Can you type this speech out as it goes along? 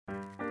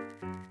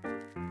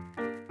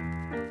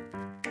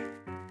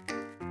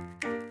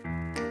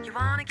You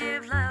want to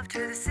give love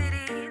to the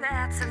city,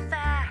 that's a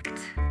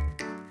fact.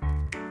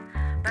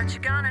 But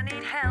you're gonna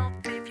need help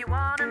if you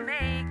want to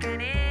make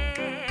an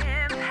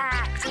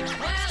impact.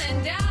 Well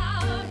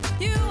endowed,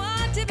 you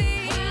want to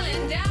be well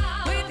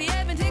endowed with the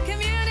Edmonton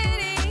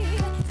community.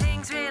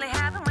 Things really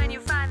happen when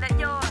you find that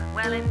you're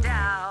well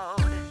endowed.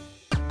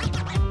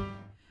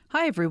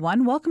 Hi,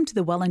 everyone. Welcome to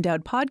the Well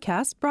Endowed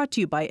podcast, brought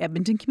to you by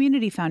Edmonton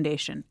Community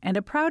Foundation and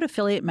a proud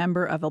affiliate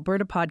member of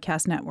Alberta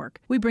Podcast Network.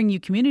 We bring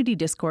you community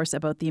discourse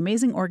about the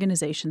amazing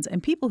organizations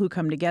and people who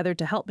come together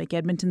to help make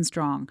Edmonton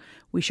strong.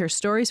 We share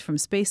stories from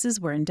spaces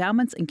where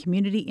endowments and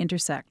community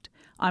intersect.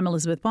 I'm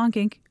Elizabeth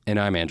Bonkink. And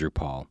I'm Andrew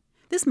Paul.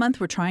 This month,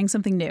 we're trying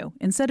something new.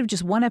 Instead of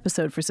just one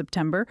episode for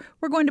September,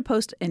 we're going to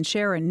post and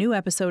share a new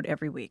episode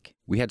every week.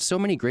 We had so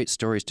many great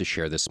stories to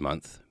share this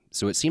month,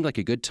 so it seemed like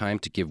a good time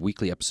to give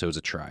weekly episodes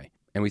a try.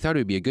 And we thought it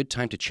would be a good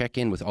time to check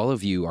in with all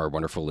of you, our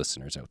wonderful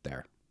listeners out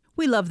there.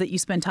 We love that you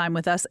spend time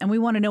with us, and we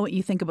want to know what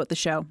you think about the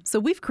show. So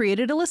we've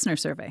created a listener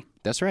survey.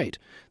 That's right.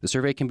 The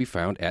survey can be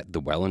found at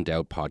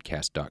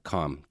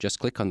thewellendowedpodcast.com. Just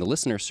click on the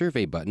listener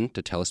survey button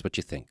to tell us what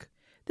you think.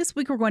 This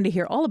week, we're going to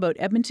hear all about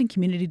Edmonton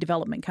Community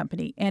Development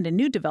Company and a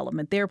new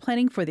development they are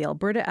planning for the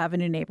Alberta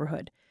Avenue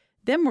neighborhood.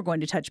 Then we're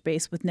going to touch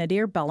base with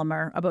Nadir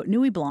Bellamar about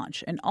Nuit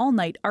Blanche, an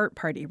all-night art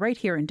party right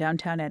here in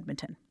downtown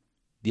Edmonton.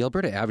 The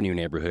Alberta Avenue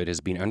neighborhood has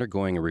been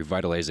undergoing a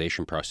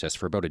revitalization process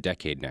for about a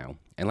decade now,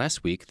 and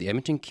last week, the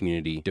Edmonton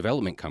Community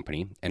Development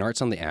Company and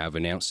Arts on the Ave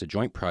announced a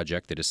joint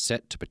project that is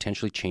set to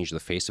potentially change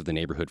the face of the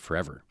neighborhood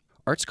forever.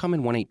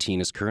 ArtsCommon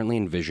 118 is currently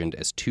envisioned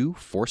as two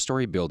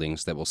four-story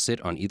buildings that will sit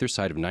on either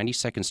side of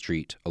 92nd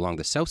Street along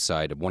the south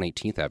side of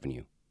 118th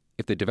Avenue.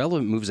 If the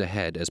development moves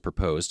ahead as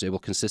proposed, it will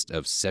consist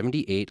of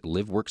 78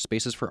 live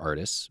workspaces for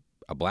artists,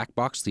 a black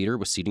box theater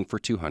with seating for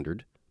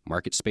 200,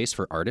 market space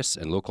for artists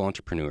and local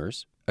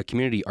entrepreneurs, a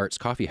community arts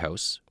coffee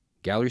house,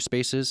 gallery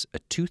spaces, a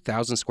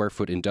 2,000 square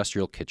foot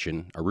industrial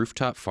kitchen, a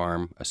rooftop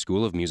farm, a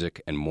school of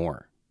music, and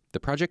more. The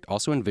project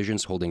also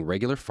envisions holding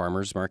regular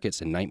farmers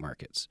markets and night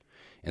markets,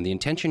 and the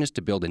intention is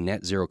to build a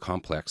net zero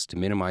complex to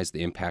minimize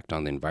the impact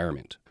on the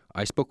environment.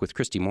 I spoke with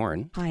Christy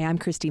Morin. Hi, I'm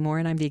Christy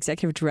Morin. I'm the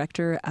Executive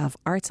Director of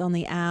Arts on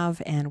the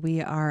Ave, and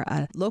we are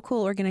a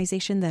local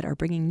organization that are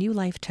bringing new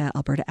life to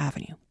Alberta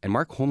Avenue. And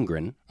Mark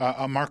Holmgren.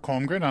 I'm Mark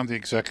Holmgren. I'm the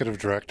Executive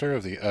Director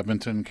of the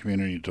Edmonton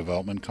Community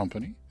Development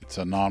Company. It's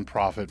a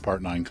nonprofit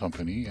Part 9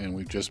 company, and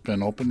we've just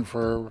been open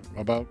for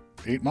about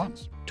 8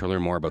 months. To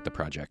learn more about the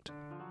project.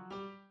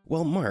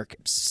 Well, Mark,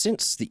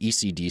 since the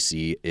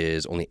ECDC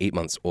is only 8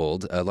 months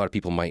old, a lot of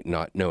people might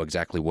not know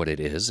exactly what it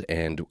is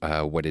and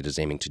what it is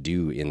aiming to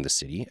do in the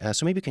city.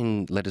 So maybe you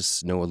can let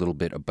us know a little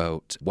bit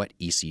about what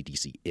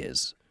ECDC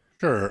is.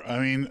 Sure. I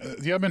mean,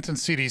 the Edmonton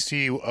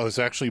CDC was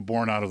actually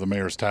born out of the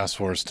Mayor's Task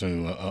Force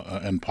to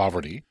End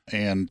Poverty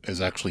and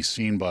is actually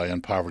seen by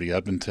End Poverty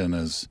Edmonton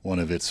as one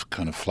of its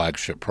kind of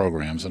flagship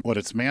programs. And what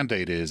its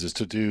mandate is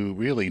to do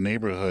really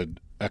neighborhood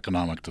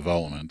economic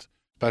development,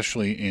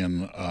 especially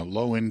in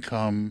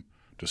low-income,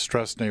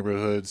 distressed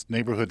neighborhoods,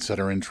 neighborhoods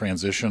that are in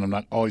transition. I'm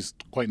not always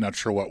quite not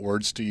sure what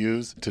words to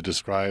use to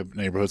describe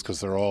neighborhoods because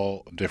they're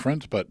all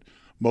different, but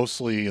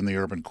mostly in the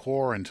urban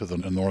core and to the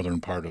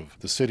northern part of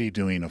the city,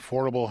 doing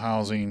affordable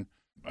housing,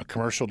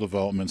 commercial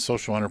development,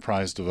 social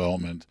enterprise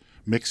development,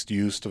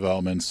 mixed-use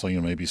development, so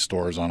maybe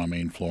stores on a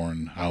main floor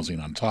and housing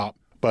on top,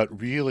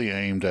 but really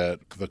aimed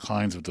at the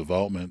kinds of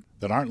development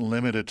that aren't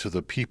limited to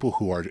the people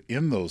who are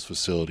in those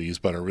facilities,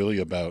 but are really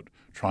about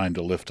trying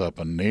to lift up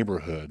a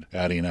neighborhood,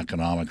 adding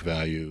economic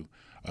value,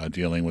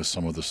 dealing with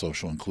some of the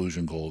social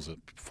inclusion goals that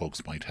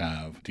folks might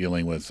have,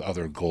 dealing with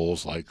other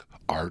goals like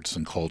arts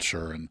and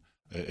culture, and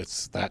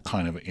it's that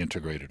kind of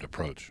integrated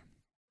approach.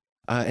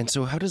 And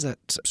so how does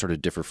that sort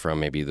of differ from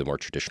maybe the more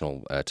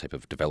traditional type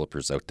of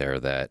developers out there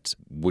that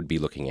would be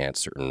looking at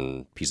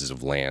certain pieces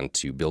of land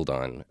to build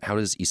on? How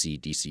does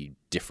ECDC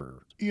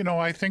differ?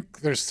 I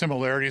think there's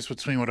similarities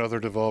between what other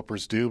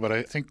developers do, but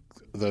I think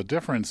the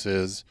difference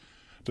is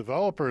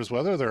developers,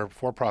 whether they're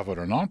for-profit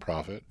or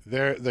non-profit,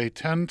 they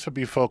tend to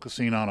be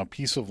focusing on a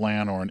piece of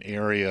land or an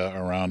area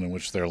around in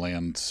which their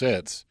land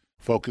sits,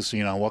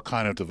 focusing on what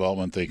kind of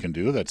development they can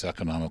do that's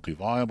economically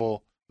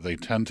viable. They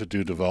tend to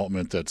do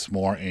development that's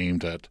more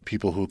aimed at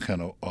people who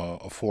can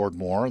afford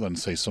more than,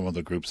 say, some of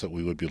the groups that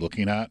we would be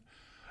looking at.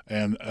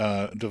 And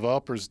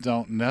developers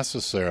don't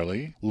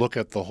necessarily look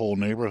at the whole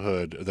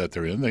neighborhood that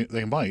they're in.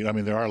 They might. I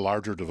mean, there are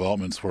larger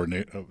developments where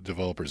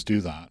developers do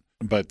that.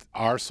 But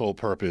our sole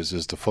purpose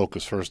is to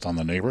focus first on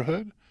the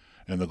neighborhood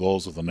and the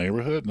goals of the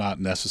neighborhood, not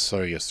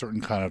necessarily a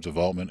certain kind of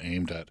development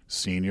aimed at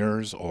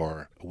seniors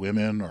or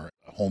women or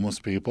homeless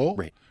people.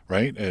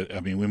 Right?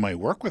 I mean, we might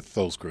work with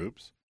those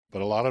groups,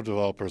 but a lot of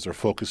developers are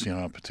focusing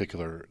on a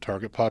particular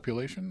target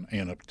population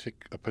and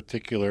a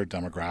particular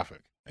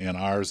demographic. And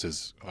ours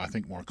is, I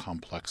think, more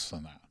complex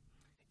than that.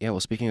 Yeah, well,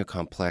 speaking of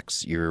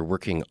complex, you're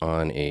working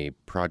on a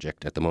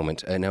project at the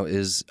moment. Now,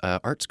 is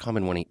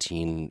ArtsCommon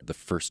 118 the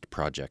first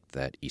project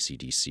that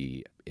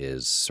ECDC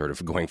is sort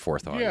of going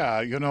forth on?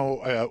 Yeah,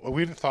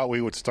 we thought we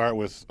would start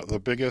with the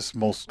biggest,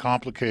 most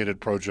complicated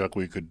project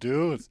we could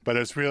do, but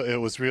it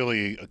was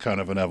really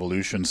kind of an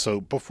evolution.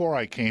 So before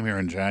I came here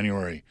in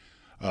January,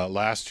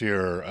 last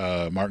year,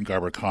 Martin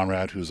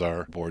Garber-Conrad, who's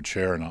our board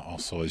chair and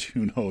also, as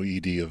you know,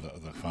 ED of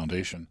the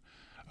foundation,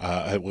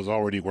 I was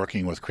already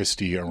working with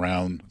Christy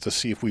around to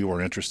see if we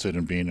were interested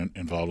in being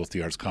involved with the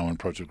ArtsCommon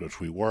project, which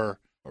we were.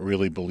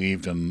 Really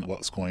believed in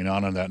what's going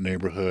on in that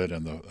neighborhood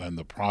and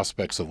the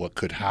prospects of what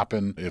could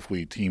happen if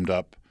we teamed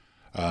up.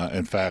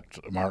 In fact,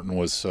 Martin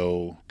was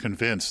so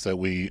convinced that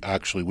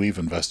we've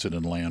invested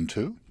in land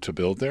too to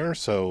build there.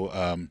 So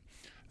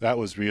that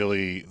was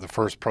really the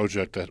first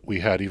project that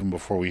we had even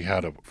before we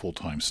had a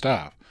full-time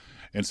staff.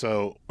 And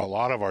so a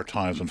lot of our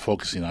time's been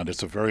focusing on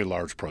it's a very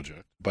large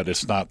project, but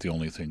it's not the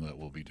only thing that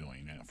we'll be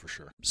doing, for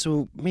sure.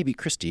 So maybe,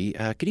 Christy,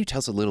 could you tell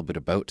us a little bit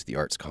about the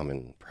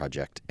ArtsCommon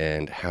project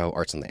and how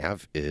Arts on the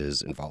Ave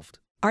is involved?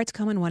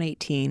 ArtsCommon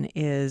 118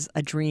 is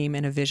a dream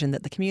and a vision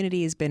that the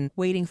community has been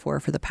waiting for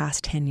the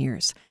past 10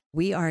 years.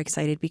 We are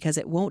excited because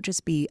it won't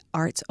just be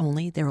arts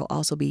only. There will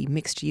also be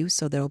mixed use.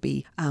 So there will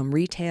be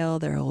retail,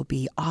 there will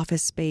be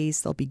office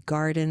space, there'll be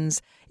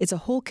gardens. It's a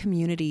whole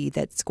community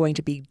that's going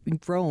to be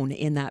grown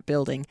in that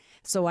building.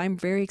 So I'm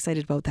very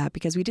excited about that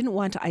because we didn't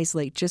want to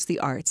isolate just the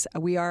arts.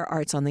 We are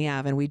Arts on the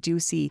Ave, and we do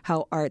see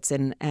how arts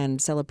and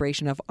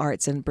celebration of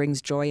arts and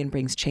brings joy and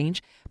brings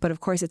change. But of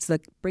course, it's the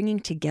bringing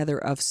together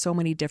of so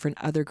many different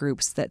other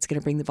groups that's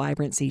going to bring the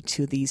vibrancy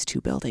to these two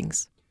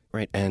buildings.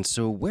 Right. And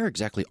so where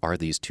exactly are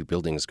these two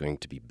buildings going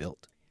to be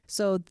built?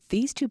 So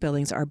these two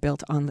buildings are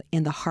built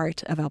in the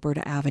heart of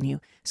Alberta Avenue.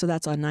 So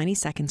that's on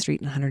 92nd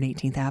Street and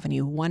 118th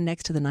Avenue, one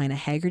next to the Nina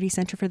Haggerty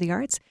Centre for the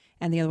Arts,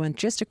 and the other one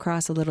just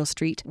across a little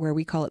street where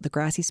we call it the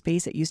grassy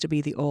space. It used to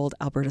be the old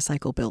Alberta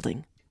Cycle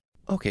building.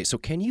 Okay, so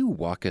can you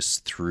walk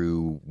us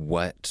through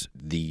what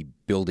the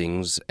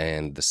buildings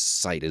and the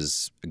site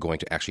is going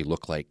to actually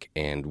look like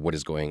and what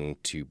is going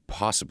to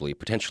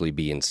potentially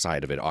be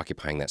inside of it,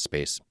 occupying that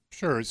space?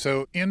 Sure.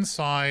 So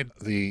inside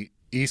the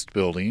East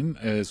building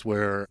is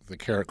where the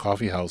Carrot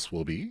Coffee House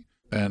will be,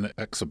 an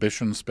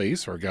exhibition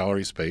space or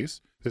gallery space.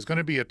 There's going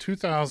to be a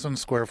 2,000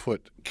 square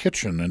foot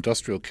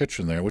industrial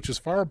kitchen there, which is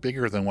far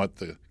bigger than what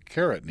the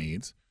Carrot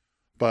needs,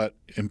 but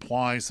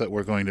implies that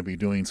we're going to be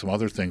doing some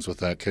other things with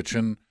that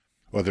kitchen,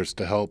 whether it's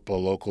to help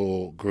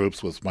local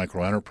groups with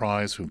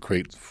microenterprise who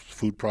create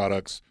food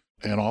products,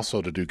 and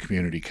also to do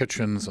community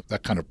kitchens,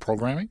 that kind of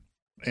programming.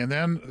 And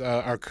then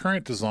our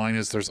current design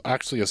is there's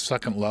actually a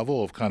second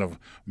level of kind of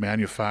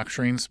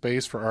manufacturing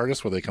space for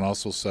artists where they can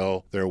also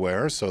sell their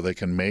wares, so they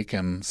can make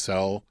and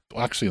sell,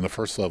 actually in the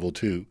first level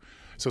too.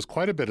 So it's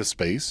quite a bit of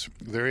space.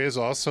 There is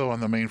also on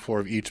the main floor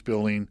of each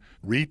building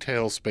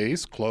retail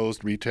space,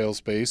 closed retail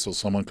space, so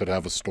someone could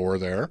have a store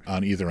there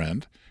on either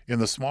end. In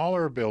the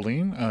smaller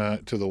building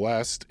to the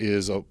west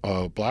is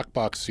a black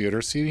box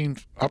theater seating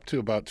up to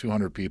about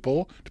 200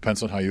 people,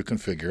 depends on how you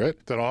configure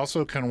it, that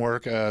also can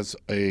work as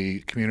a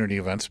community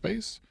event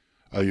space.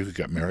 You could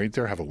get married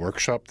there, have a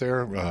workshop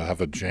there,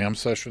 have a jam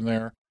session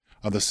there.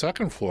 On the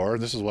second floor,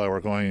 and this is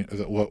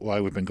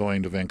why we've been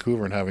going to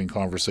Vancouver and having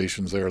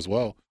conversations there as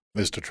well,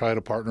 is to try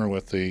to partner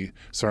with the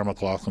Sarah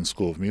McLachlan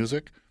School of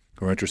Music,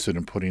 who are interested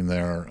in putting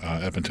their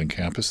Edmonton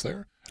campus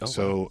there. Oh,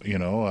 so,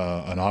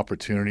 wow. An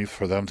opportunity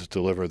for them to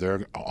deliver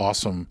their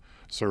awesome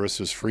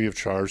services free of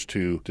charge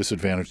to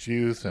disadvantaged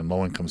youth and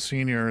low-income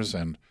seniors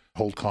and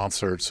hold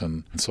concerts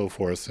and so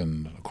forth.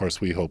 And, of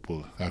course, we hope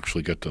we'll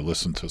actually get to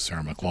listen to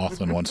Sarah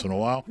McLachlan once in a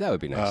while. That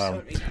would be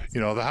nice.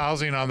 The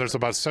housing there's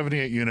about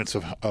 78 units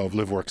of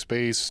live-work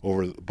space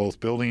over both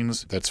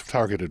buildings that's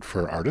targeted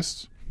for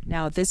artists.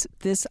 Now, this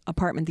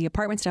apartment, the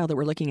apartment style that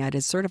we're looking at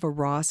is sort of a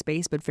raw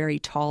space, but very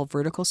tall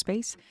vertical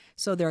space.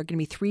 So there are going to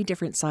be 3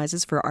 different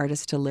sizes for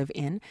artists to live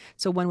in.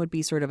 So one would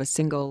be sort of a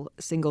single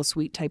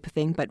suite type of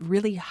thing, but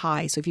really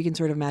high. So if you can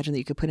sort of imagine that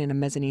you could put in a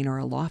mezzanine or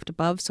a loft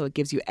above, so it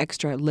gives you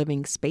extra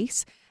living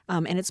space.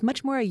 And it's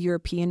much more a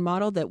European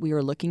model that we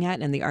were looking at,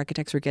 and the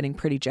architects were getting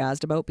pretty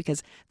jazzed about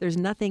because there's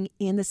nothing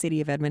in the city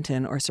of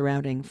Edmonton or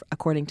surrounding,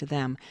 according to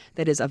them,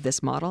 that is of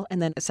this model.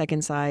 And then a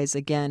second size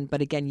again,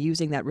 but again,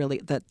 using that really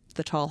the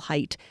tall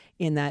height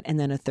in that, and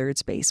then a third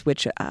space,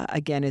 which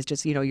again is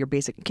just, your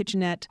basic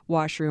kitchenette,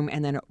 washroom,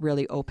 and then a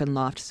really open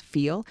loft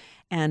feel.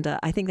 And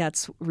I think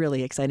that's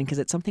really exciting because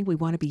it's something we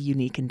want to be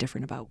unique and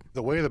different about.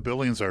 The way the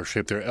buildings are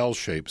shaped, they're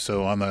L-shaped.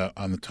 So on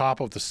the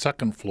top of the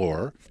second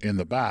floor, in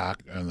the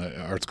back, and the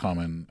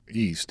ArtsCommon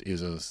East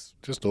is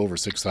just over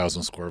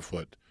 6,000 square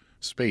foot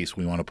space.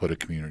 We want to put a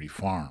community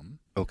farm.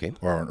 Okay.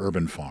 Or an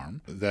urban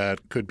farm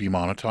that could be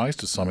monetized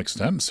to some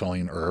extent,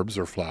 selling herbs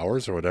or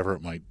flowers or whatever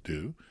it might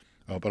do.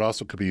 But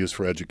also could be used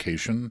for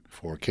education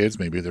for kids.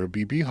 Maybe there would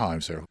be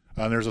beehives there.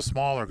 And there's a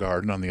smaller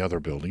garden on the other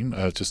building.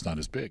 It's just not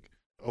as big.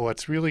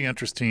 What's really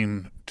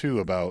interesting, too,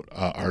 about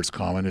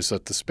ArtsCommon is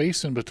that the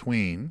space in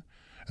between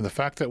And the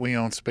fact that we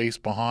own space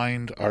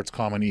behind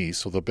ArtsCommon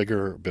East, so the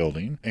bigger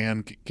building,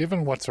 and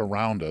given what's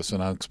around us,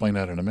 and I'll explain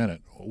that in a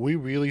minute, we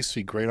really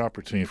see great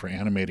opportunity for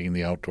animating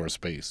the outdoor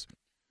space.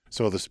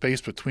 So the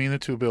space between the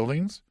two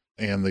buildings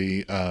and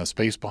the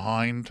space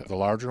behind the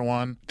larger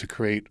one to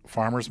create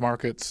farmers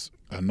markets,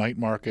 night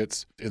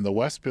markets. In the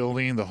west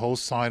building, the whole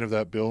side of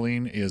that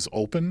building is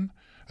open.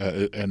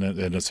 And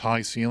it's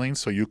high ceilings,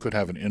 so you could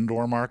have an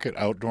indoor market,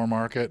 outdoor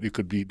market. You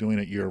could be doing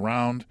it year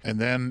round. And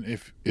then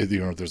if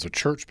there's a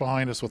church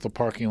behind us with a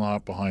parking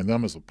lot, behind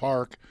them is a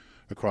park.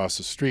 Across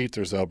the street,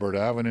 there's Alberta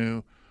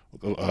Avenue,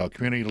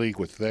 Community League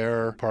with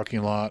their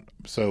parking lot.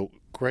 So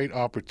great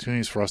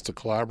opportunities for us to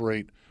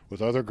collaborate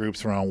with other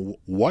groups around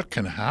what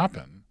can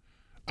happen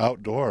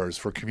outdoors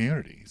for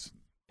communities.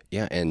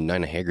 Yeah, and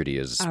Nina Haggerty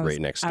is right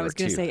next door, too. I was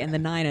going to say, and the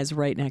Nina is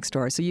right next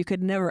door. So you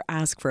could never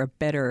ask for a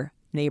better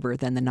neighbor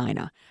than the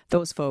Nina.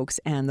 Those folks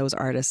and those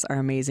artists are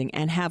amazing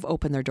and have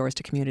opened their doors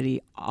to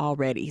community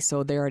already.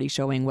 So they're already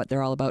showing what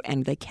they're all about,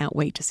 and they can't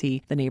wait to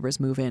see the neighbors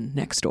move in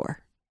next door.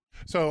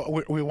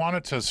 So we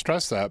wanted to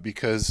stress that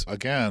because,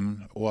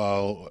 again,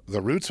 while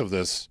the roots of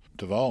this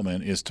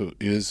development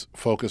is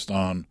focused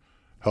on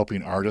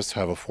helping artists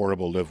have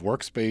affordable live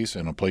workspace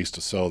and a place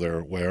to sell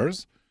their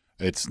wares,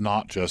 it's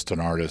not just an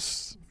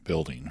artist's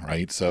building,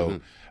 right?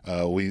 So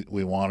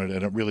we wanted,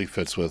 and it really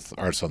fits with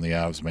Arts on the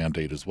Ave's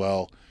mandate as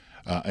well.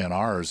 And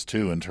ours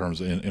too,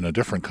 in a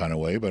different kind of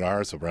way, but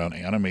ours around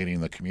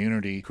animating the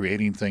community,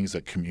 creating things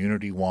that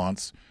community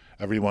wants.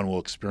 Everyone will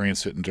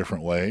experience it in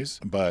different ways,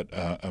 but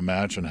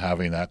imagine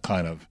having that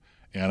kind of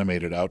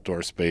animated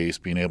outdoor space,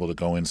 being able to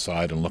go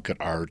inside and look at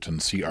art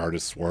and see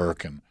artists'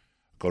 work and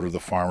go to the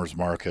farmers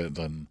market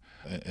and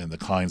the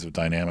kinds of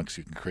dynamics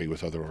you can create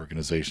with other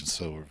organizations.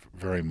 So we're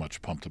very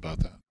much pumped about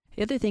that.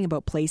 The other thing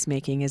about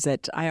placemaking is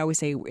that I always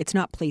say it's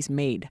not place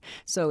made.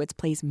 So it's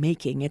place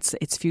making,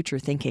 it's future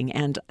thinking.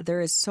 And there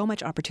is so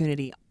much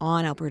opportunity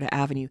on Alberta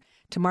Avenue.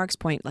 To Mark's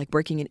point, like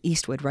working in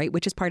Eastwood, right,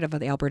 which is part of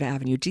the Alberta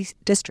Avenue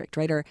district,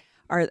 right,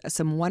 are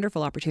some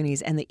wonderful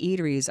opportunities, and the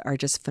eateries are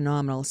just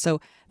phenomenal.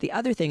 So the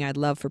other thing I'd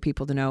love for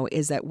people to know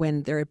is that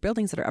when there are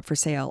buildings that are up for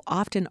sale,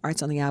 often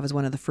Arts on the Ave is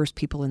one of the first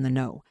people in the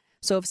know.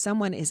 So if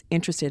someone is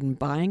interested in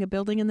buying a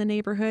building in the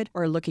neighborhood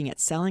or looking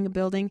at selling a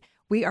building,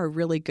 we are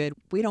really good.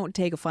 We don't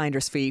take a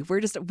finder's fee.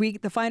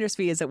 The finder's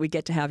fee is that we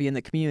get to have you in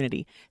the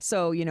community.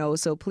 So,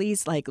 so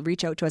please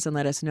reach out to us and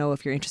let us know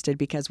if you're interested,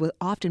 because we'll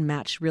often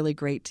match really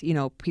great,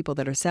 people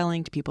that are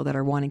selling to people that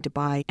are wanting to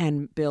buy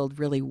and build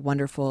really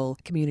wonderful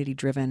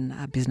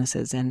community-driven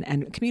businesses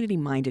and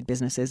community-minded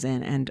businesses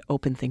and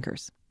open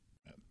thinkers.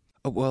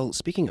 Well,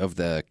 speaking of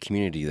the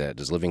community that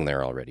is living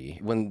there already,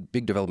 when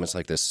big developments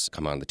like this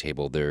come on the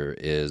table, there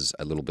is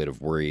a little bit of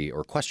worry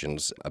or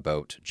questions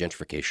about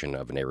gentrification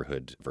of a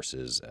neighborhood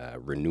versus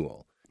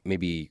renewal.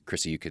 Maybe,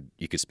 Chrissy, you could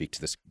speak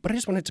to this. But I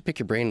just wanted to pick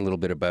your brain a little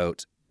bit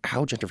about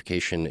how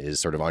gentrification is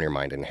sort of on your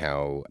mind and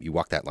how you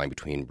walk that line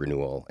between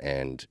renewal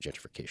and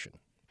gentrification.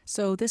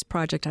 So this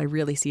project I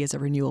really see as a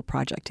renewal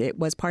project. It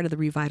was part of the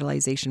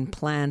revitalization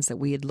plans that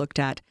we had looked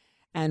at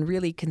and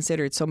really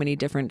considered so many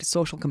different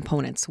social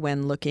components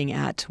when looking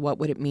at what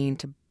would it mean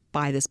to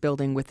buy this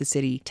building with the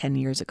city 10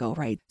 years ago,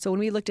 right? So when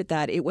we looked at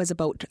that, it was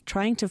about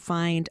trying to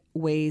find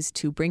ways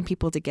to bring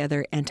people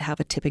together and to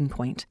have a tipping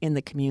point in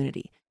the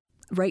community.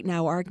 Right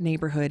now, our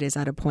neighborhood is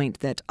at a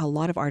point that a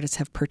lot of artists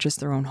have purchased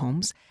their own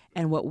homes.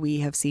 And what we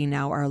have seen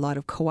now are a lot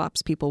of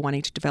co-ops, people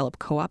wanting to develop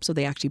co-ops, so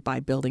they actually buy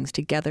buildings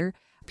together.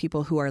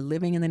 People who are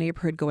living in the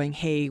neighborhood going,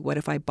 hey, what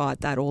if I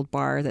bought that old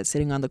bar that's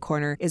sitting on the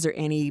corner? Is there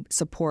any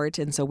support?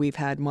 And so we've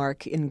had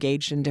Mark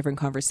engaged in different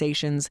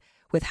conversations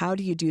with how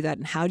do you do that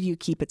and how do you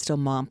keep it still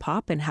mom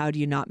pop and how do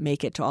you not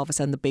make it to all of a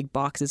sudden the big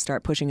boxes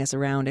start pushing us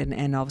around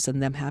and all of a sudden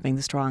them having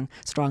the strong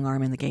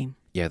arm in the game.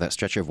 Yeah, that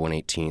stretch of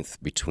 118th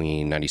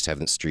between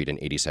 97th Street and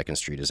 82nd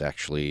Street is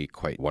actually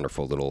quite a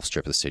wonderful little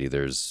strip of the city.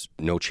 There's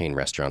no chain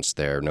restaurants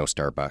there, no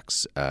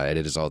Starbucks, and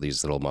it is all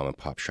these little mom and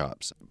pop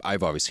shops.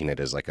 I've always seen it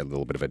as like a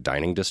little bit of a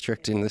dining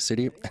district in the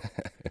city.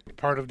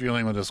 Part of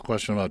dealing with this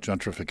question about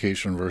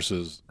gentrification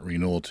versus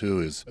renewal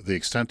too is the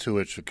extent to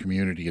which a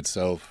community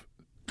itself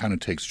kind of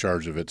takes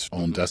charge of its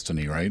own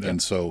destiny, right? Yeah.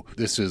 And so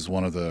this is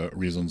one of the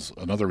reasons,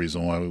 another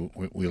reason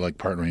why we like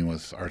partnering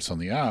with Arts on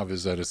the Ave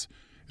is that it's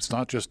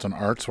not just an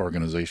arts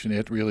organization.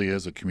 It really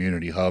is a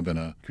community hub and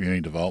a community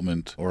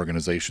development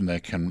organization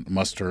that can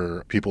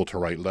muster people to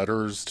write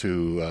letters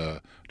to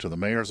the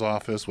mayor's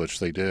office, which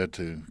they did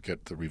to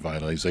get the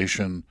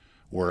revitalization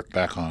work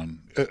back on.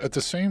 At the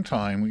same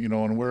time,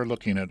 when we're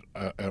looking at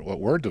what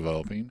we're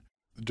developing,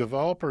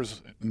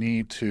 developers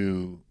need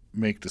to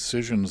make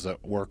decisions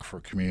that work for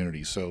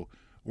communities. So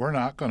we're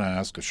not going to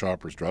ask a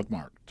Shoppers Drug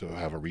Mart to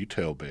have a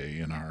retail bay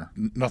in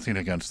nothing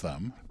against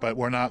them, but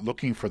we're not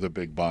looking for the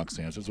big box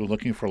answers. We're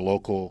looking for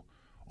local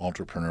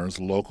entrepreneurs,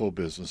 local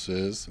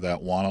businesses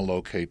that want to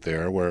locate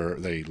there where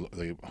they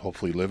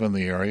hopefully live in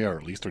the area or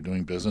at least are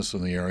doing business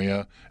in the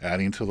area,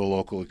 adding to the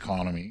local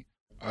economy.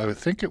 I would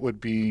think it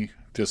would be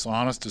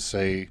dishonest to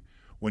say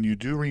when you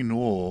do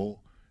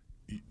renewal,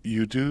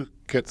 you do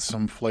get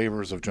some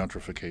flavors of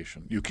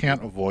gentrification. You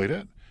can't avoid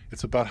it.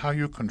 It's about how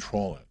you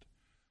control it.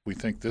 We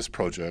think this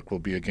project will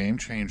be a game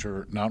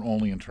changer, not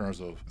only in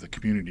terms of the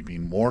community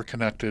being more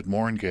connected,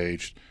 more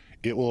engaged.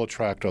 It will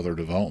attract other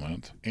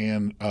development.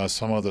 And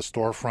some of the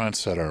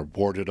storefronts that are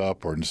boarded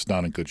up or just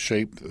not in good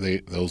shape,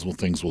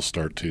 things will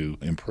start to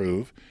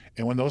improve.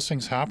 And when those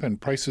things happen,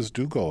 prices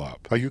do go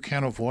up. But you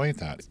can't avoid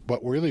that.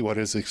 But really, what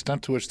is the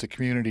extent to which the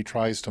community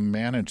tries to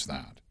manage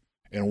that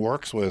and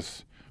works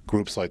with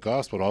groups like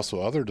us, but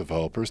also other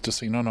developers to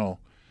say, no,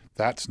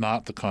 that's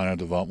not the kind of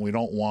development. We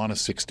don't want a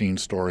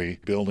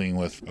 16-story building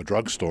with a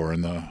drugstore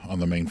on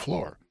the main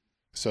floor.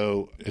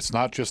 So it's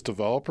not just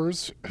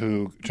developers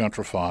who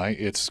gentrify,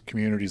 it's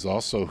communities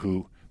also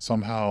who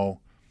somehow,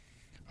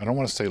 I don't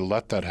want to say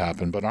let that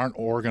happen, but aren't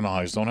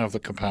organized, don't have the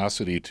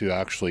capacity to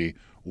actually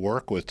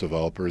work with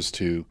developers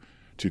to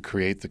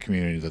create the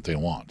community that they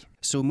want.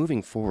 So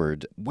moving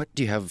forward, what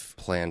do you have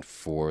planned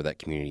for that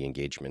community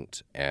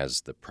engagement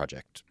as the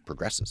project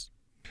progresses?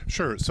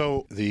 Sure.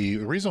 So the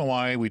reason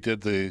why we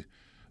did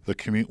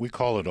we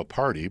call it a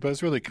party, but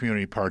it's really a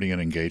community party and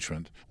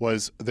engagement,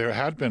 was there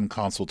had been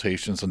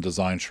consultations and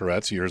design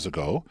charrettes years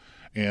ago,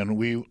 and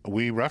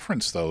we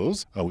referenced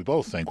those. We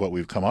both think what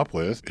we've come up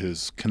with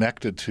is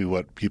connected to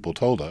what people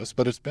told us,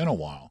 but it's been a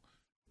while.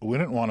 We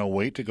didn't want to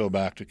wait to go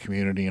back to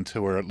community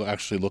until we're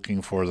actually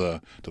looking for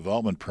the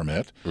development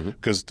permit,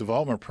 because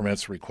development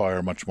permits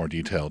require much more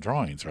detailed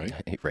drawings, right?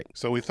 Right.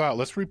 So we thought,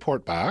 let's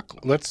report back,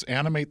 let's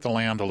animate the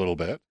land a little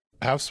bit,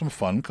 have some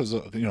fun, because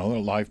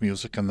live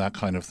music and that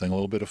kind of thing, a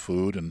little bit of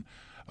food and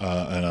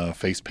a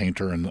face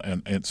painter,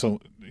 and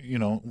so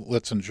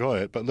let's enjoy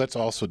it. But let's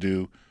also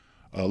do,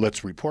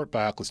 let's report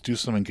back, let's do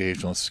some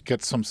engagement, let's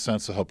get some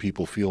sense of how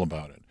people feel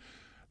about it.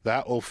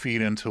 That will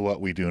feed into what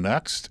we do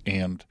next,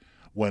 and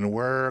when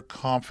we're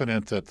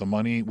confident that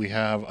we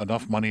have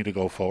enough money to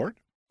go forward,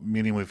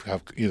 meaning we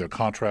have either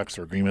contracts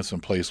or agreements in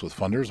place with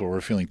funders, or we're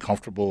feeling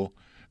comfortable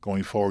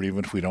going forward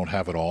even if we don't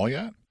have it all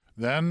yet,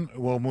 then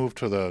we'll move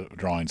to the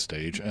drawing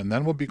stage, and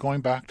then we'll be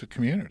going back to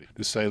community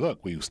to say,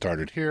 look, we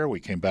started here, we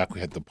came back, we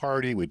had the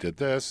party, we did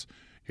this,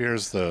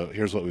 here's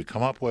what we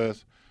come up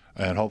with,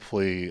 and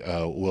hopefully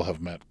we'll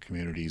have met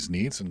community's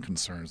needs and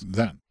concerns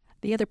then.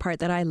 The other part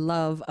that I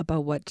love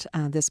about what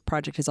this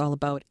project is all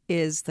about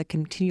is the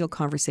continual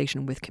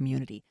conversation with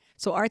community.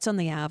 So Arts on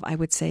the Ave, I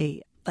would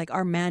say,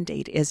 our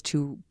mandate is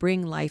to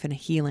bring life and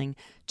healing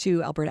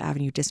to Alberta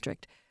Avenue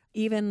District.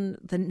 Even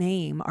the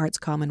name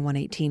ArtsCommon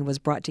 118 was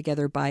brought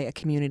together by a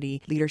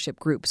community leadership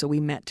group. So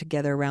we met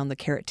together around the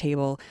carrot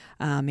table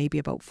maybe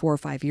about 4 or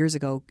 5 years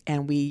ago,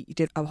 and we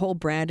did a whole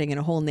branding and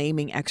a whole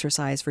naming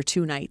exercise for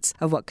 2 nights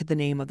of what could the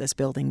name of this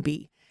building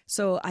be.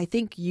 So I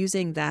think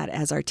using that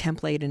as our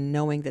template and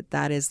knowing that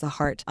that is the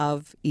heart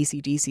of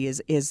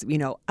ECDC is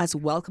us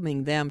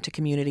welcoming them to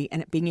community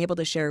and being able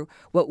to share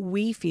what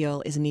we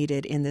feel is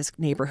needed in this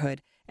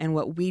neighborhood and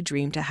what we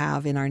dream to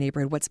have in our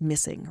neighborhood, what's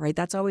missing, right?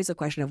 That's always a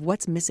question of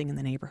what's missing in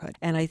the neighborhood.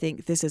 And I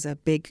think this is a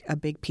big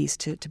piece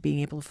to being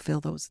able to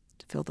fulfill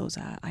those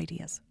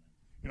ideas.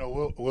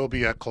 We'll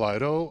be at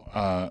Kaleido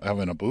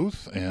having a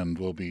booth, and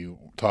we'll be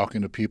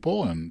talking to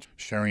people and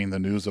sharing the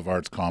news of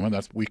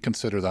ArtsCommon. We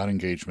consider that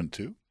engagement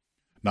too.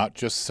 Not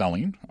just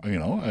selling,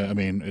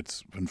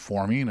 it's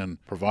informing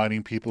and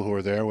providing people who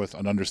are there with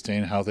an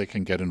understanding how they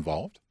can get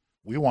involved.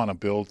 We want to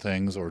build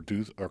things or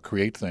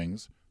create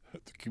things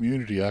that the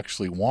community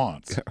actually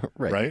wants,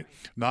 right?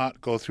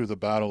 Not go through the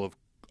battle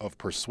of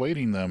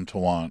persuading them to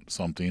want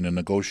something and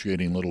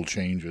negotiating little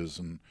changes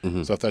and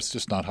stuff. That's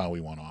just not how we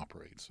want to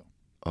operate. So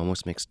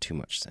almost makes too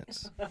much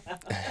sense.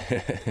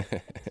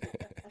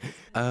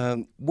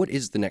 What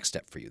is the next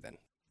step for you then?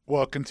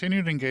 Well,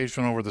 continued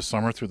engagement over the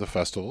summer through the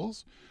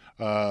festivals.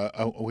 I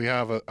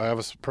have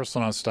a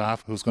person on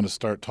staff who's going to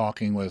start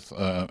talking with,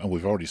 and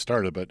we've already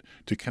started, but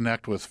to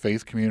connect with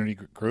faith community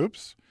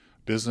groups,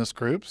 business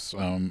groups,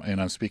 and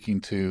I'm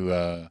speaking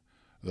to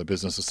the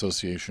Business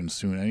Association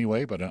soon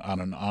anyway, but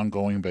on an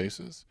ongoing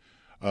basis.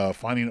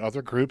 Finding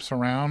other groups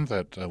around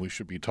that we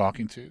should be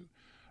talking to.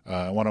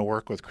 I want to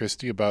work with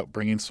Christy about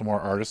bringing some more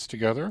artists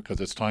together,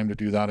 because it's time to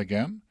do that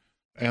again.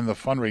 And the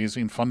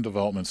fundraising, fund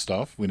development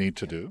stuff we need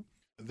to do.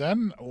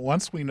 Then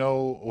once we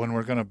know when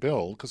we're going to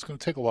build, because it's going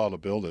to take a while to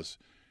build this,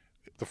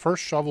 the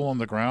first shovel in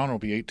the ground will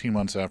be 18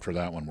 months after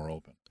that when we're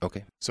open.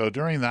 Okay. So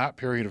during that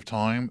period of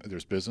time,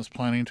 there's business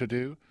planning to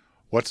do.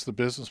 What's the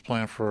business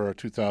plan for a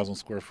 2,000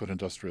 square foot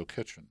industrial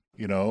kitchen?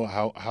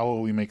 How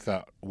will we make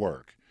that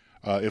work?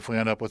 If we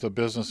end up with a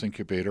business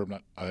incubator,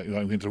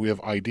 we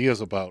have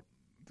ideas about,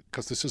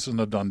 because this isn't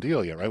a done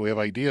deal yet, right? We have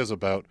ideas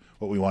about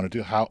what we want to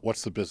do.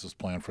 What's the business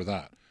plan for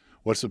that?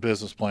 What's the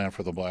business plan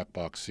for the Black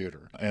Box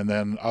Theater? And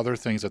then other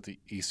things that the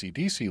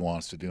ECDC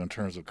wants to do in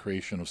terms of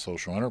creation of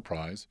social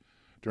enterprise.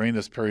 During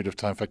this period of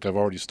time, in fact, I've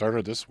already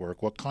started this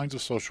work. What kinds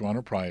of social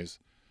enterprise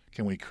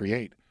can we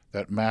create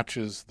that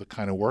matches the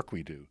kind of work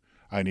we do?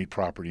 I need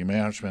property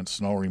management,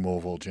 snow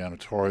removal,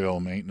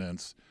 janitorial,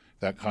 maintenance,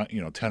 that kind,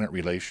 tenant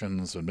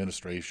relations,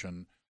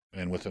 administration,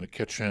 and within a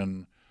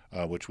kitchen,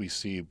 which we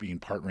see being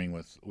partnering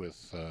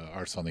with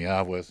Arts on the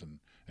Ave with, and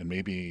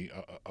maybe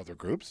other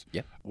groups.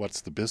 Yeah.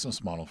 What's the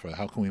business model for that?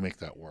 How can we make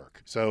that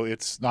work? So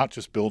it's not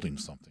just building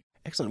something.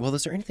 Excellent. Well,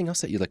 is there anything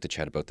else that you'd like to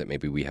chat about that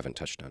maybe we haven't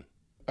touched on?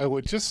 I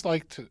would just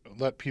like to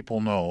let people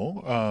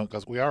know,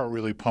 because we are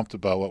really pumped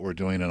about what we're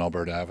doing in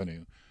Alberta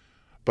Avenue,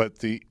 but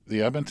the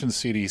Edmonton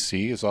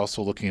CDC is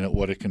also looking at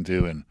what it can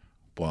do in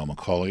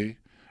Boyle-McCullough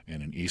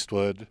and in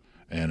Eastwood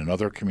and in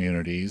other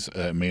communities.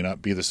 It may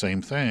not be the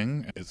same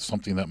thing. It's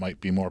something that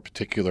might be more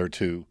particular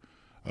to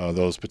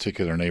those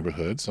particular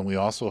neighborhoods. And we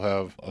also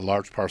have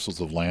large parcels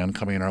of land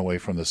coming our way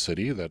from the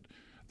city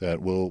that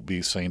will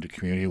be saying to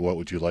community, what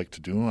would you like to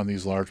do on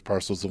these large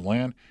parcels of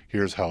land?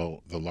 Here's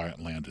how the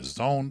land is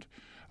zoned.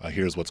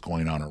 Here's what's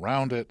going on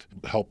around it.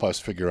 Help us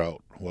figure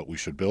out what we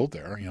should build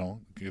there.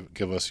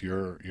 Give us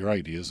your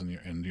ideas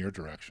and your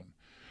direction.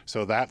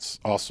 So that's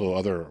also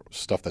other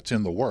stuff that's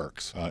in the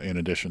works, in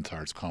addition to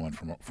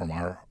ArtsCommon from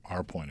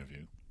our point of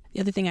view. The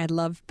other thing I'd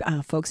love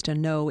folks to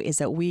know is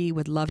that we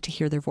would love to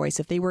hear their voice.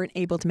 If they weren't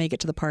able to make it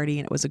to the party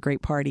and it was a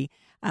great party,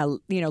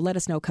 let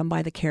us know. Come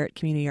by the Carrot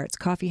Community Arts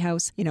Coffee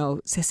House,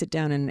 sit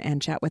down and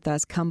chat with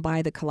us. Come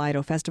by the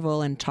Kaleido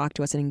Festival and talk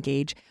to us and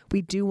engage.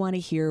 We do want to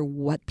hear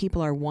what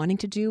people are wanting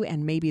to do,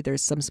 and maybe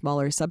there's some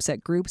smaller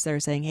subset groups that are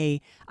saying,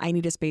 hey, I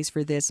need a space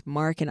for this.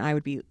 Mark and I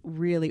would be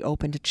really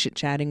open to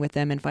chit-chatting with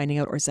them and finding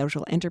out, or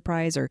social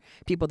enterprise, or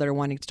people that are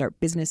wanting to start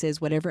businesses,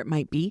 whatever it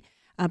might be.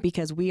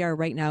 Because we are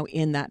right now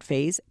in that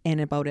phase.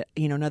 In about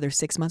another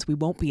 6 months, we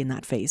won't be in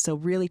that phase. So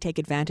really take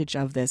advantage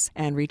of this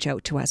and reach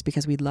out to us,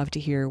 because we'd love to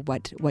hear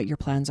what your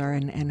plans are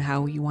and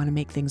how you want to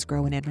make things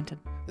grow in Edmonton.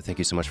 Thank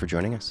you so much for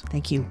joining us.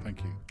 Thank you.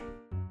 Thank you.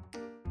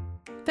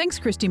 Thanks,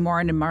 Christy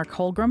Morin and Mark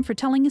Holgram, for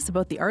telling us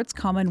about the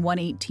ArtsCommon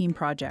 118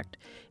 project.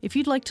 If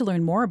you'd like to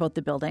learn more about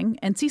the building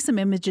and see some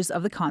images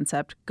of the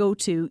concept, go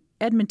to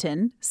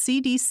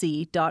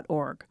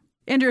edmontoncdc.org.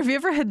 Andrew, have you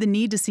ever had the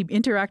need to see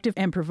interactive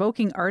and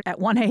provoking art at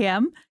 1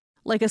 a.m.?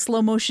 Like a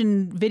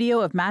slow-motion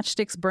video of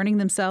matchsticks burning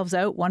themselves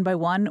out one by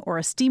one, or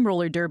a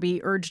steamroller derby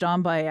urged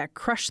on by a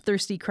crushed,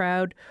 thirsty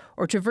crowd,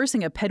 or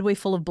traversing a pedway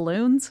full of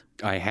balloons?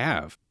 I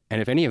have.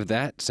 And if any of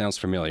that sounds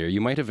familiar,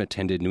 you might have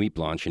attended Nuit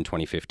Blanche in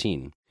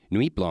 2015.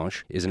 Nuit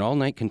Blanche is an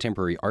all-night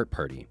contemporary art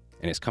party,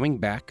 and is coming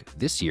back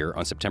this year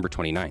on September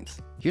 29th.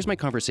 Here's my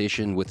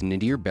conversation with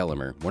Nadir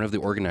Bellimer, one of the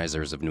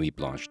organizers of Nuit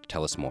Blanche, to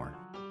tell us more.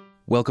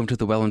 Welcome to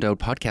the Well Endowed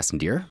Podcast,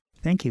 Nadir.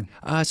 Thank you.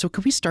 So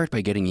could we start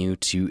by getting you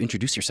to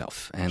introduce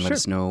yourself and let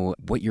us know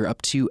what you're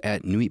up to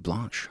at Nuit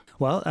Blanche?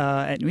 Well,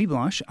 at Nuit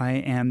Blanche, I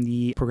am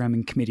the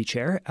programming committee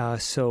chair.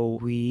 So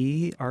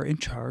we are in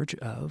charge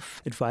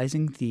of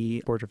advising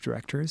the board of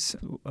directors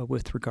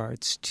with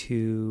regards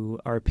to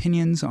our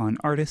opinions on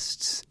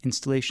artists,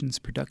 installations,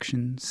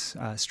 productions,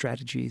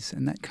 strategies,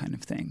 and that kind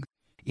of thing.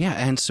 Yeah,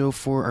 and so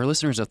for our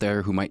listeners out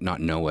there who might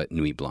not know what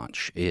Nuit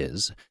Blanche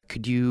is,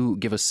 could you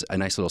give us a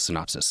nice little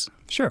synopsis?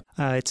 Sure.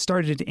 It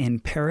started in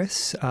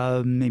Paris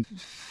maybe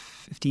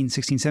 15,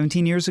 16,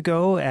 17 years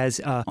ago as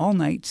an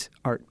all-night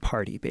art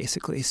party,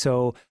 basically.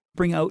 So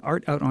bring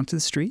art out onto the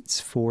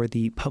streets for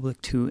the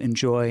public to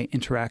enjoy,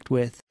 interact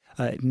with.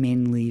 It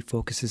mainly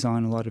focuses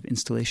on a lot of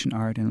installation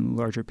art and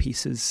larger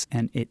pieces,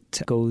 and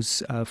it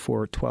goes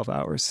for 12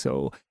 hours.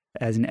 So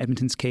as in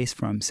Edmonton's case,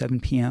 from 7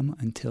 p.m.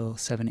 until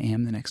 7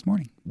 a.m. the next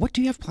morning. What do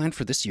you have planned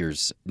for this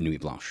year's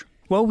Nuit Blanche?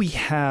 Well, we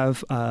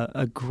have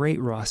a great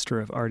roster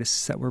of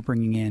artists that we're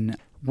bringing in.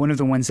 One of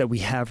the ones that we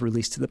have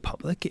released to the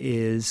public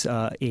is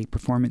a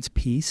performance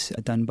piece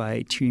done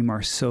by Thierry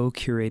Marceau,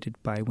 curated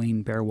by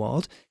Wayne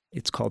Bearwald.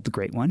 It's called The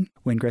Great One.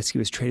 Wayne Gretzky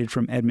was traded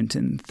from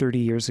Edmonton 30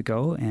 years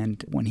ago,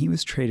 and when he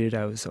was traded,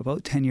 I was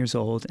about 10 years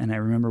old, and I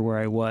remember where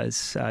I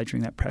was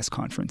during that press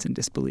conference in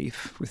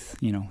disbelief with,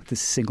 this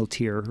single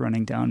tear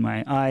running down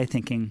my eye,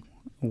 thinking,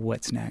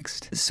 what's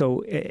next?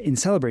 So in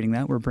celebrating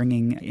that, we're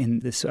bringing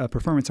in this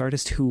performance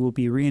artist who will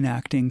be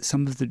reenacting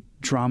some of the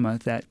drama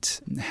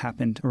that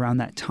happened around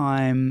that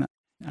time.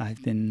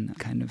 I've been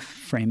kind of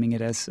framing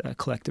it as a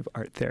collective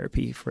art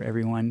therapy for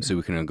everyone. So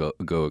we can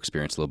go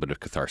experience a little bit of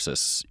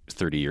catharsis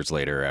 30 years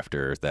later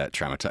after that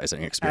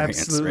traumatizing experience.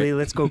 Absolutely. Right?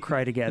 Let's go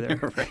cry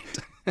together. Right.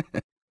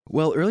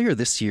 Well, earlier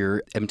this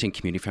year, Edmonton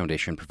Community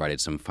Foundation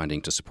provided some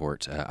funding to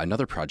support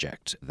another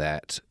project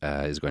that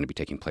is going to be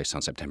taking place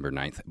on September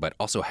 9th, but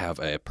also have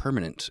a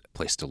permanent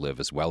place to live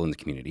as well in the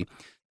community.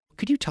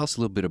 Could you tell us a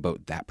little bit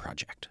about that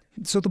project?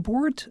 So the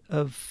board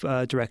of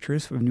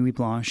directors of Nuit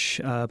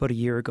Blanche about a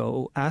year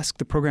ago asked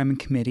the programming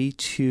committee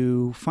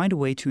to find a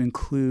way to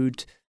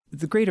include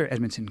the greater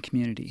Edmonton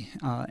community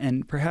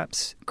and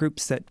perhaps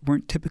groups that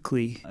weren't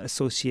typically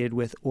associated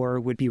with or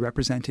would be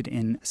represented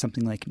in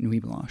something like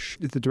Nuit Blanche.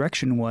 The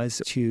direction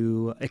was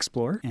to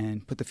explore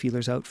and put the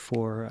feelers out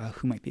for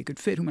who might be a good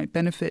fit, who might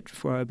benefit,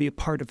 for be a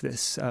part of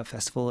this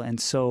festival. And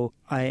so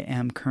I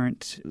am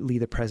currently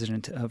the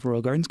president of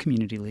Royal Gardens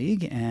Community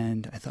League,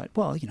 and I thought,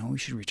 well, we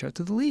should reach out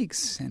to the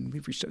leagues. And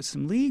we've reached out to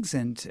some leagues,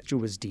 and it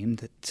was deemed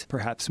that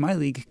perhaps my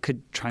league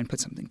could try and put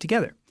something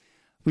together.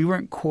 We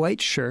weren't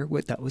quite sure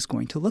what that was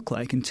going to look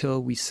like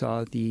until we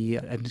saw the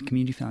Edmonton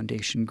Community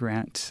Foundation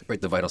grant. Right,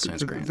 the Vital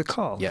Signs grant. The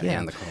call. Yeah,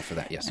 and the call for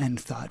that, yes. And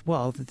thought,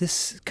 well,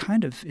 this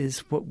kind of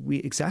is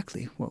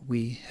exactly what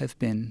we have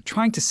been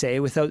trying to say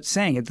without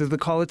saying it, the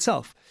call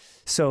itself.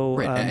 So,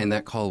 Right, and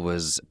that call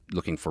was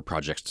looking for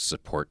projects to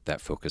support that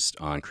focused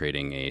on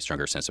creating a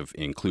stronger sense of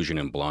inclusion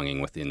and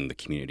belonging within the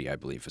community, I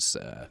believe is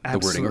the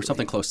wording, or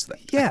something close to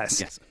that.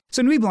 Yes. Yes.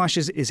 So Nuit Blanche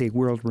is a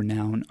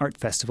world-renowned art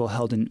festival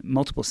held in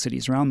multiple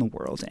cities around the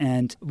world,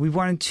 and we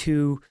wanted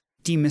to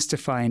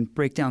demystify and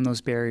break down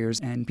those barriers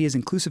and be as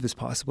inclusive as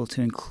possible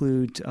to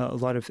include a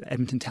lot of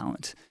Edmonton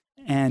talent.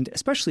 And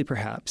especially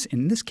perhaps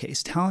in this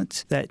case,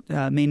 talent that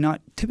may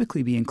not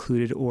typically be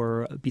included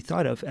or be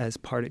thought of as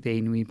part of a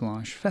Nuit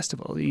Blanche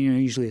festival.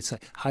 Usually it's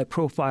like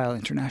high-profile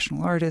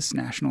international artists,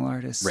 national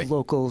artists, right.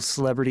 local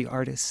celebrity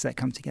artists that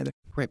come together.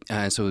 Right.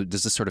 So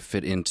does this sort of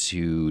fit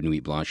into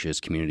Nuit Blanche's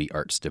community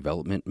arts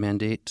development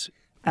mandate?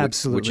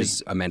 Absolutely. Which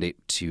is a mandate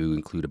to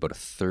include about a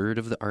third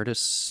of the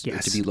artists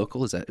to be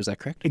local. Is that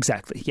correct?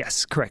 Exactly.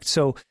 Yes, correct.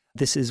 So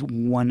this is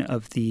one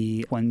of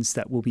the ones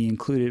that will be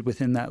included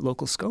within that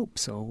local scope.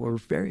 So we're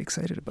very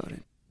excited about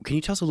it. Can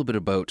you tell us a little bit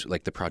about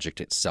the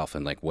project itself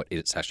and what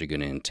it's actually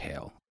going to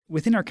entail?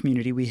 Within our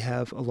community, we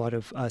have a lot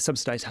of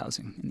subsidized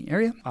housing in the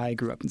area. I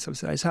grew up in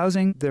subsidized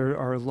housing. There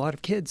are a lot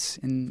of kids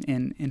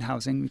in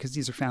housing because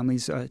these are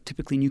families,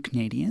 typically new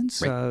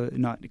Canadians, right.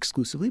 Not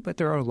exclusively, but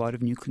there are a lot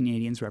of new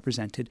Canadians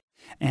represented.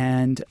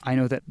 And I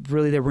know that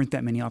really there weren't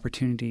that many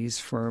opportunities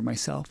for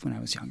myself when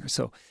I was younger.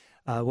 So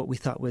what we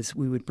thought was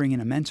we would bring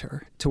in a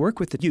mentor to work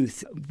with the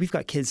youth. We've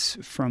got kids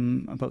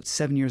from about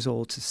 7 years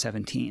old to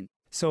 17.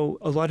 So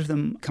a lot of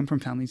them come from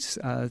families,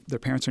 their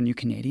parents are new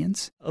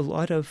Canadians. A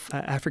lot of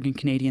African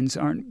Canadians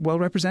aren't well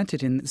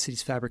represented in the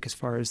city's fabric as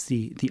far as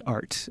the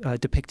art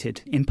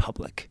depicted in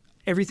public.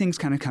 Everything's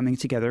kind of coming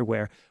together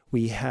where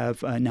we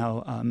have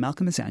now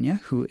Malcolm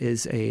Azania, who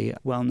is a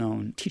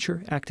well-known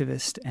teacher,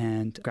 activist,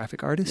 and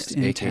graphic artist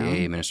in town.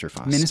 AKA Minister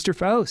Faust. Minister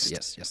Faust.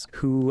 Yes.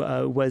 Who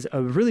was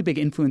a really big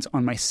influence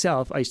on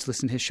myself. I used to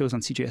listen to his shows on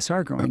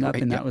CJSR growing up,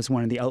 and that was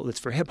one of the outlets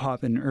for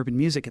hip-hop and urban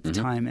music at the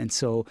time. And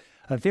so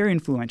very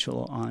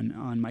influential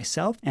on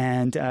myself.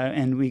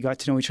 And we got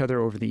to know each other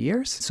over the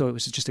years. So it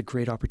was just a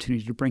great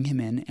opportunity to bring him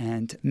in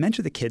and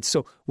mentor the kids.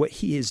 So what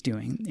he is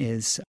doing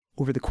is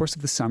over the course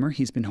of the summer,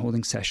 he's been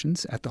holding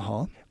sessions at the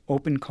hall,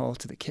 open call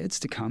to the kids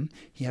to come.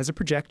 He has a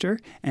projector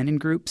and in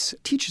groups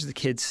teaches the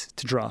kids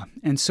to draw.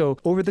 And so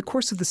over the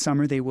course of the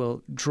summer, they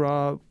will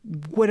draw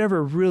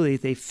whatever really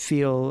they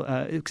feel,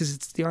 because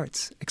it's the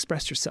arts,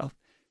 express yourself.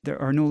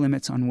 There are no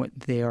limits on what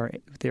they are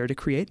there to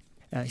create.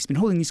 He's been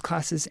holding these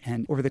classes,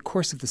 and over the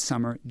course of the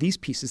summer, these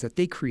pieces that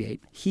they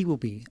create, he will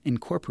be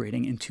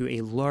incorporating into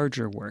a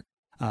larger work.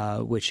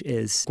 Which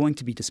is going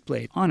to be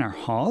displayed on our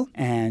hall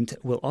and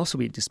will also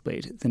be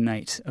displayed the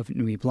night of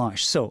Nuit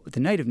Blanche. So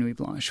the night of Nuit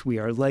Blanche,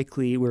 we're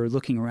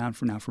looking around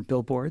for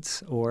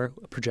billboards or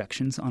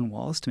projections on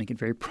walls to make it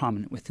very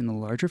prominent within the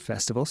larger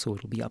festival, so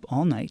it'll be up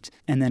all night.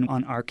 And then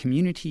on our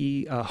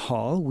community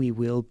hall, we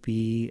will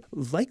be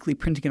likely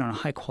printing it on a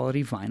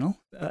high-quality vinyl,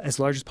 as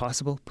large as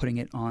possible, putting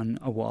it on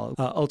a wall.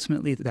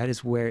 Ultimately, that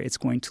is where it's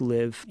going to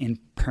live in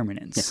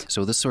permanence. Yeah.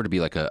 So this sort of be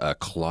like a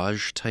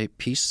collage-type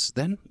piece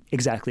then?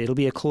 Exactly. It'll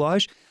be a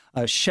collage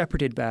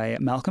shepherded by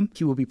Malcolm.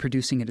 He will be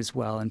producing it as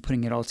well and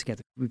putting it all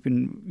together. We've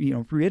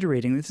been,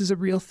 reiterating this is a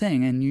real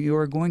thing, and you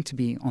are going to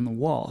be on the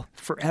wall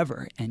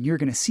forever, and you're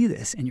going to see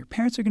this, and your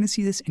parents are going to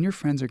see this, and your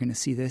friends are going to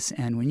see this,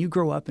 and when you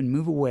grow up and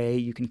move away,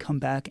 you can come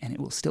back, and it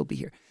will still be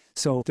here.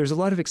 So there's a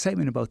lot of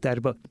excitement about that,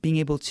 about being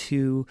able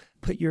to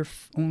put your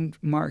own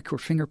mark or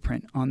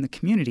fingerprint on the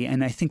community.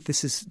 And I think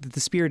this is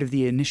the spirit of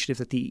the initiative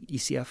that the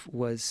ECF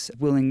was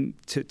willing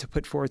to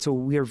put forward. So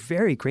we are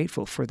very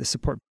grateful for the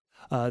support.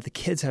 The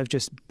kids have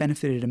just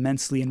benefited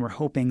immensely, and we're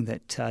hoping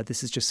that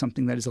this is just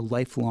something that is a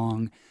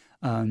lifelong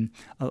thing.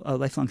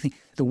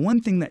 The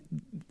one thing that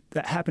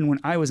happened when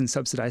I was in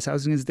subsidized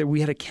housing is that we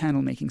had a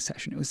candle making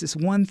session. It was this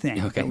one thing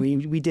that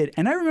we did,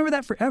 and I remember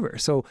that forever.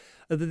 So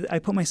I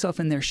put myself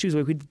in their shoes.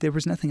 There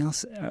was nothing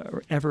else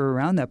ever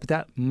around that, but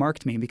that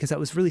marked me because that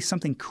was really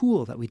something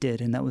cool that we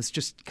did, and that was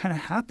just kind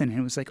of happened. And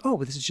it was like,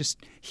 oh, this is just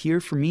here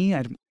for me.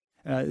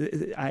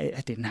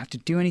 I didn't have to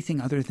do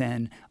anything other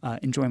than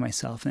enjoy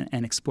myself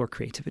and explore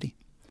creativity.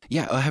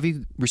 Yeah. Have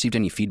you received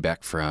any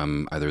feedback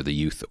from either the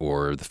youth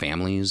or the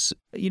families?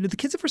 The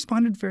kids have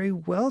responded very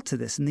well to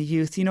this. And the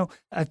youth,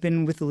 I've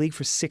been with the league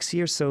for 6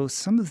 years. So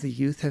some of the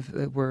youth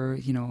were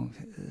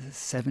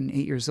 7,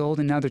 8 years old.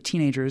 And now they're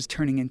teenagers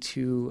turning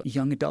into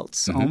young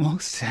adults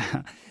almost.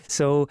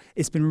 So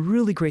it's been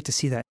really great to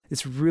see that.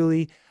 It's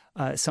really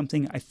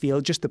something I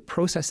feel just the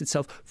process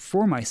itself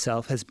for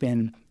myself has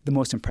been the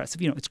most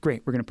impressive. It's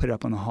great. We're going to put it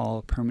up on the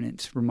hall,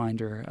 permanent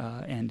reminder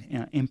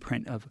and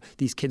imprint of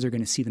these kids are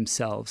going to see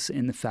themselves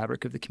in the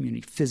fabric of the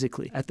community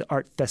physically. At the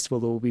art festival,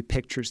 there will be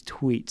pictures,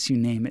 tweets, you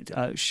name it,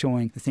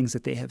 showing the things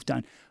that they have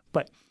done.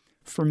 But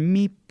for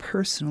me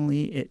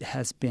personally, it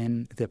has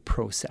been the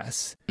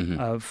process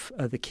of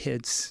the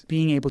kids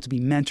being able to be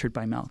mentored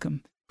by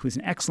Malcolm, who's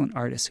an excellent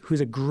artist,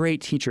 who's a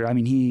great teacher. I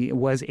mean, he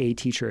was a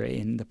teacher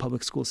in the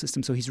public school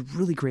system, so he's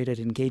really great at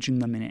engaging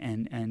them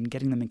and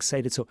getting them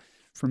excited. So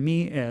for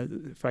me,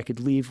 if I could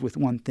leave with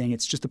one thing,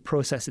 it's just the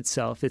process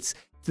itself. It's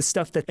the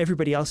stuff that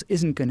everybody else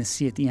isn't going to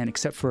see at the end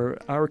except for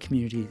our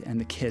community and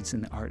the kids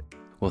and the art.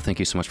 Well, thank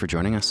you so much for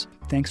joining us.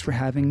 Thanks for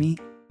having me.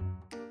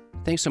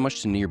 Thanks so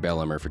much to Nir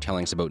Bellamar for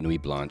telling us about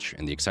Nuit Blanche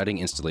and the exciting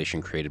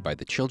installation created by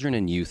the children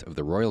and youth of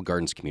the Royal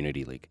Gardens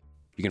Community League.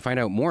 You can find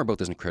out more about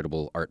this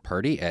incredible art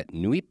party at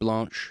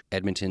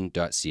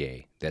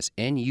nuitblancheedmonton.ca. That's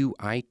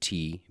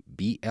NUITBLANCHE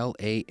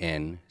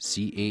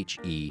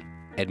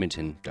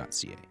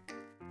Edmonton.ca.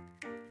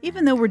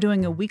 Even though we're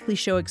doing a weekly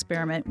show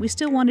experiment, we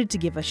still wanted to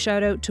give a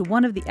shout out to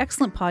one of the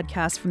excellent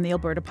podcasts from the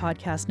Alberta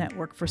Podcast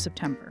Network for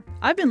September.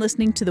 I've been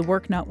listening to the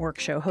Work Not Work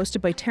show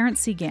hosted by Terrence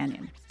C.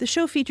 Gagnon. The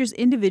show features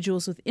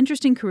individuals with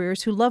interesting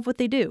careers who love what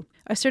they do.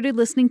 I started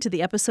listening to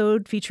the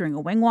episode featuring a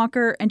wing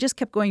walker and just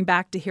kept going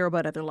back to hear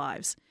about other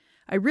lives.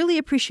 I really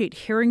appreciate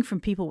hearing from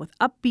people with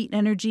upbeat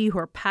energy who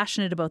are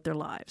passionate about their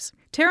lives.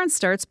 Terrence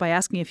starts by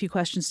asking a few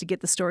questions to get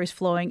the stories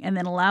flowing and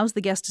then allows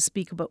the guests to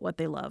speak about what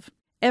they love.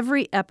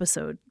 Every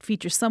episode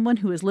features someone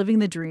who is living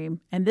the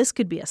dream, and this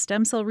could be a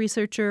stem cell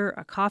researcher,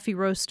 a coffee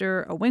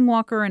roaster, a wing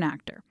walker, or an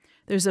actor.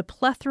 There's a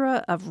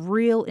plethora of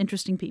real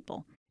interesting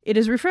people. It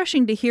is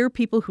refreshing to hear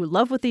people who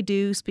love what they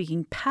do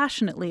speaking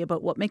passionately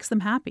about what makes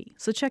them happy.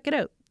 So check it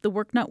out, the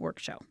Work Not Work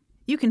Show.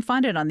 You can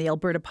find it on the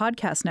Alberta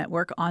Podcast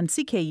Network, on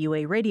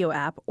CKUA radio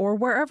app, or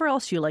wherever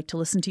else you like to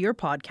listen to your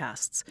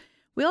podcasts.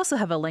 We also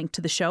have a link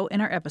to the show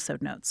in our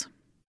episode notes.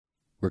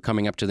 We're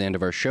coming up to the end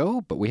of our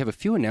show, but we have a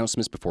few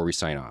announcements before we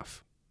sign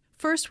off.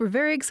 First, we're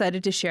very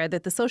excited to share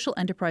that the Social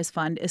Enterprise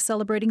Fund is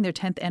celebrating their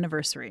 10th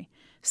anniversary.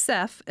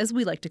 SEF, as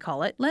we like to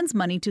call it, lends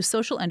money to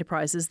social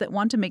enterprises that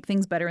want to make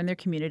things better in their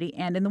community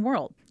and in the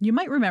world. You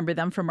might remember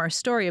them from our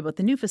story about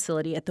the new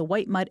facility at the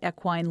White Mud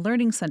Equine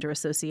Learning Center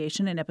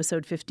Association in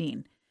episode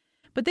 15.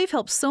 But they've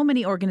helped so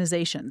many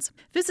organizations.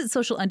 Visit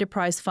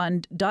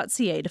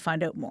socialenterprisefund.ca to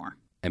find out more.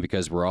 And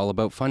because we're all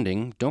about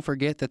funding, don't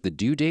forget that the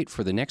due date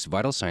for the next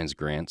Vital Signs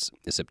grants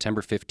is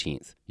September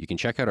 15th. You can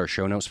check out our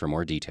show notes for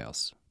more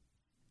details.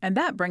 And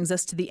that brings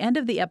us to the end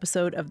of the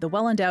episode of the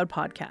Well Endowed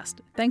Podcast.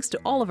 Thanks to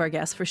all of our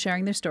guests for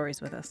sharing their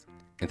stories with us.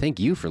 And thank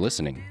you for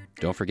listening.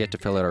 Don't forget to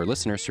fill out our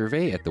listener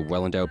survey at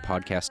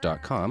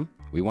thewellendowedpodcast.com.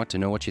 We want to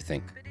know what you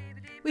think.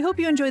 We hope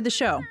you enjoyed the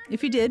show.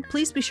 If you did,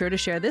 please be sure to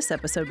share this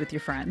episode with your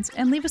friends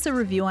and leave us a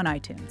review on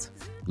iTunes.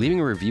 Leaving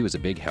a review is a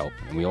big help,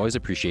 and we always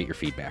appreciate your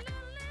feedback.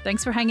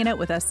 Thanks for hanging out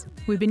with us.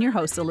 We've been your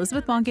hosts,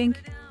 Elizabeth Bonkink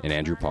and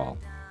Andrew Paul.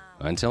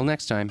 Until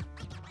next time.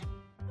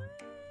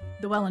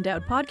 The Well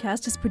Endowed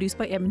Podcast is produced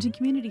by Edmonton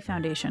Community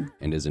Foundation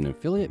and is an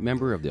affiliate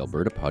member of the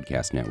Alberta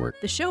Podcast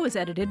Network. The show is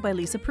edited by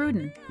Lisa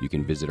Pruden. You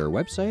can visit our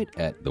website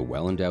at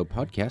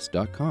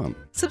thewellendowedpodcast.com.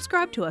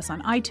 Subscribe to us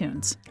on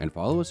iTunes. And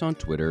follow us on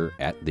Twitter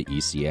at the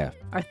ECF.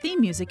 Our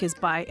theme music is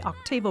by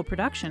Octavo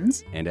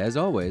Productions. And as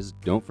always,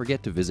 don't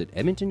forget to visit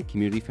Edmonton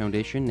Community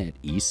Foundation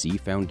at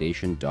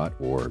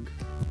ecfoundation.org.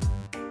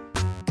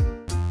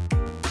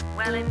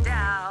 Well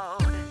endowed.